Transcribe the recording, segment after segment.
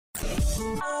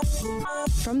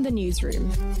From the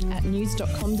newsroom at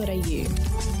news.com.au.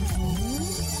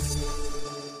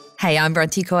 Hey, I'm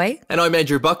Bronte Coy. And I'm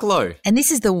Andrew Bucklow. And this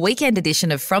is the weekend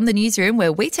edition of From the Newsroom,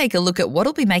 where we take a look at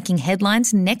what'll be making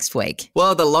headlines next week.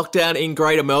 Well, the lockdown in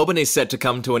Greater Melbourne is set to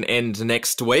come to an end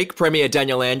next week. Premier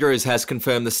Daniel Andrews has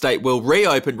confirmed the state will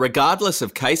reopen regardless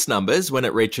of case numbers when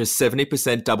it reaches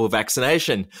 70% double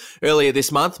vaccination. Earlier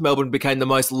this month, Melbourne became the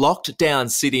most locked down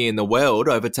city in the world,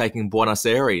 overtaking Buenos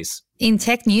Aires. In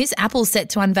tech news, Apple's set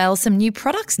to unveil some new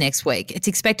products next week. It's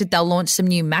expected they'll launch some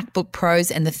new MacBook Pros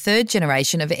and the third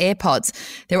generation of AirPods.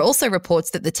 There are also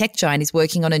reports that the tech giant is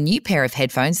working on a new pair of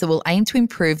headphones that will aim to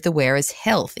improve the wearer's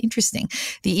health. Interesting.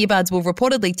 The earbuds will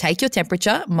reportedly take your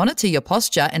temperature, monitor your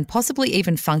posture, and possibly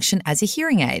even function as a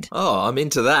hearing aid. Oh, I'm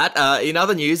into that. In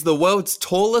other news, the world's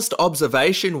tallest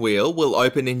observation wheel will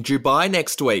open in Dubai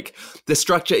next week. The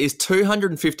structure is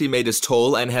 250 metres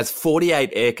tall and has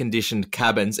 48 air-conditioned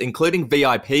cabins, including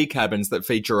VIP cabins that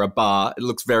feature a bar. It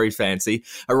looks very fancy.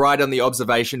 A ride on the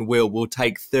observation wheel will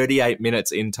take 38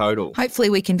 minutes in total. Hopefully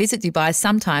we can visit Dubai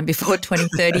sometime before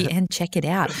 2030 and check it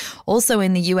out. Also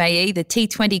in the UAE, the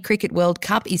T20 Cricket World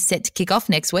Cup is set to kick off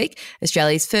next week.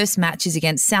 Australia's first match is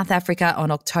against South Africa on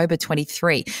October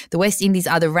 23. The West Indies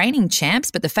are the reigning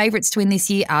champs, but the favourites to win this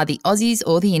year are the Aussies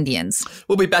or the Indians.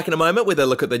 We'll be back in a moment with a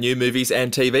look at the new movies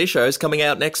and TV shows coming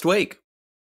out next week.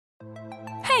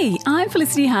 Hey, I'm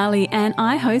Felicity Harley and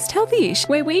I host Healthyish,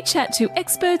 where we chat to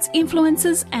experts,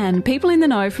 influencers and people in the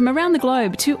know from around the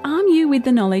globe to arm you with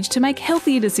the knowledge to make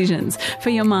healthier decisions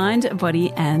for your mind,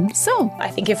 body and soul. I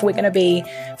think if we're going to be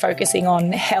focusing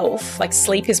on health, like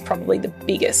sleep is probably the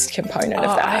biggest component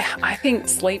of that. I think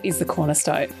sleep is the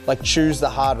cornerstone. Like choose the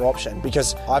harder option,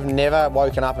 because I've never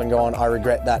woken up and gone, I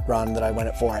regret that run that I went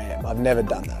at 4 a.m. I've never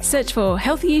done that. Search for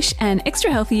Healthyish and Extra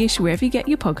Healthyish wherever you get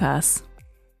your podcasts.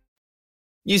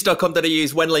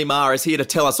 News.com.au's Wenley Ma is here to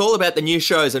tell us all about the new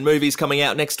shows and movies coming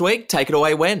out next week. Take it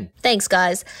away, Wen. Thanks,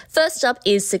 guys. First up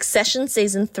is Succession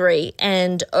Season 3,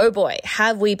 and oh boy,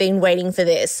 have we been waiting for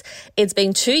this. It's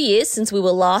been 2 years since we were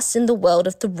last in the world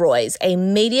of the Roys, a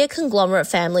media conglomerate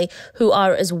family who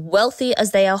are as wealthy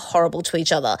as they are horrible to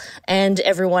each other and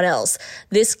everyone else.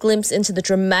 This glimpse into the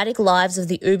dramatic lives of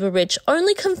the uber-rich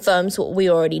only confirms what we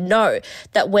already know,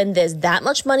 that when there's that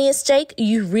much money at stake,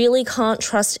 you really can't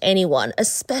trust anyone,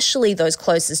 especially those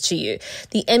closest to you.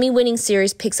 The Emmy-winning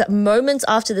series picks up moments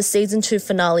after the season 2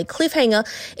 finale cliffhanger,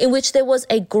 in which there was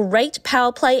a great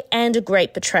power play and a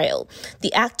great betrayal.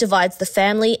 The act divides the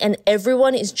family and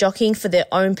everyone is jockeying for their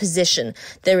own position.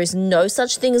 There is no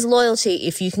such thing as loyalty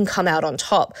if you can come out on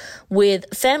top. With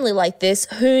family like this,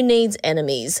 who needs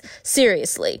enemies?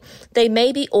 Seriously. They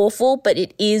may be awful, but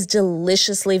it is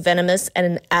deliciously venomous and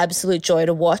an absolute joy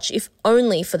to watch, if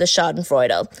only for the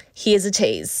schadenfreude. Here's a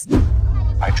tease.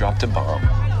 I dropped a bomb.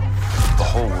 The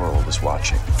whole world is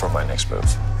watching for my next move.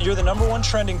 You're the #1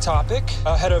 trending topic,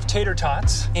 ahead of tater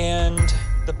tots, and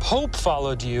the Pope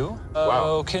followed you.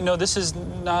 Wow. Okay, no, this is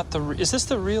not is this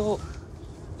the real?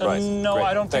 Right. No, Great.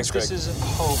 I don't Thanks, think this Greg. is a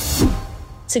Pope.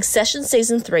 Succession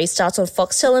Season 3 starts on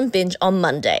Foxtel and Binge on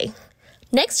Monday.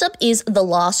 Next up is The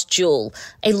Last Duel,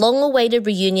 a long-awaited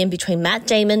reunion between Matt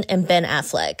Damon and Ben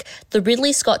Affleck. The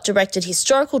Ridley Scott-directed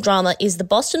historical drama is the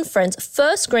Boston Friends'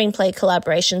 first screenplay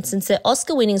collaboration since their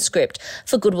Oscar-winning script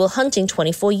for Good Will Hunting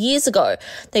 24 years ago.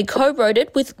 They co-wrote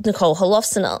it with Nicole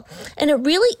Holofcener. And it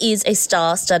really is a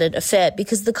star-studded affair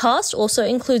because the cast also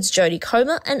includes Jodie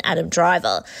Comer and Adam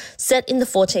Driver. Set in the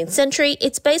 14th century,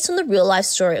 it's based on the real-life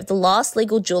story of the last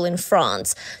legal duel in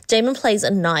France. Damon plays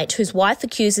a knight whose wife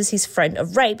accuses his friend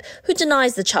of rape, who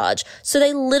denies the charge, so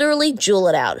they literally duel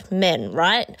it out. Men,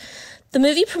 right? The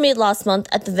movie premiered last month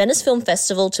at the Venice Film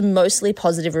Festival to mostly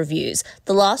positive reviews.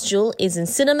 The Last Duel is in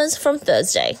cinemas from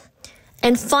Thursday.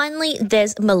 And finally,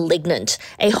 there's Malignant,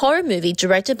 a horror movie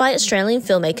directed by Australian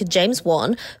filmmaker James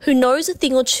Wan, who knows a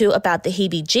thing or two about the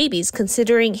heebie-jeebies,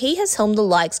 considering he has helmed the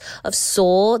likes of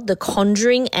Saw, The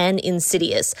Conjuring, and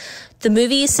Insidious. The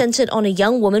movie is centered on a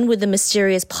young woman with a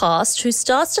mysterious past who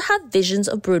starts to have visions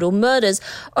of brutal murders,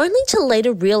 only to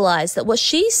later realize that what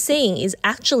she's seeing is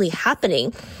actually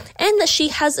happening and that she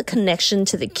has a connection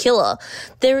to the killer.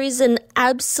 There is an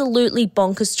absolutely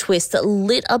bonkers twist that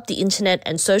lit up the internet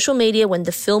and social media when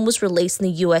the film was released in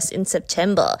the US in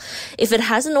September. If it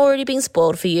hasn't already been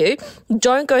spoiled for you,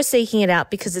 don't go seeking it out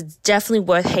because it's definitely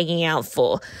worth hanging out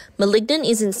for. Malignant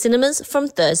is in cinemas from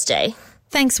Thursday.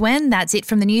 Thanks, Wen. That's it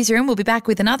from the newsroom. We'll be back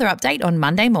with another update on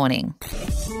Monday morning.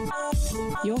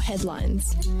 Your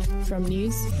headlines from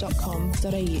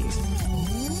news.com.au.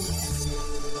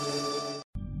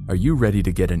 Are you ready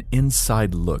to get an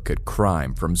inside look at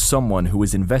crime from someone who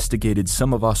has investigated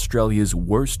some of Australia's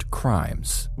worst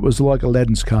crimes? It was like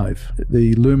Aladdin's Cave.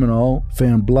 The luminol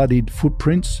found bloodied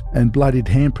footprints and bloodied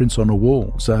handprints on a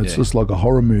wall, so it's just like a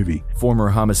horror movie. Former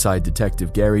homicide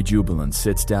detective Gary Jubelin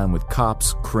sits down with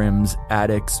cops, crims,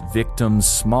 addicts, victims,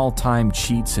 small-time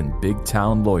cheats, and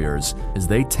big-town lawyers as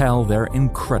they tell their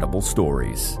incredible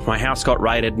stories. My house got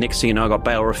raided. Next thing you know, I got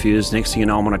bail refused. Next thing you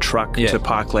know, I'm on a truck to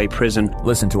Parklea Prison.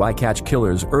 Listen to I Catch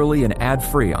Killers early and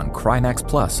ad-free on Crimex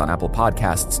Plus on Apple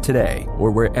Podcasts today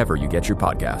or wherever you get your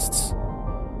podcasts.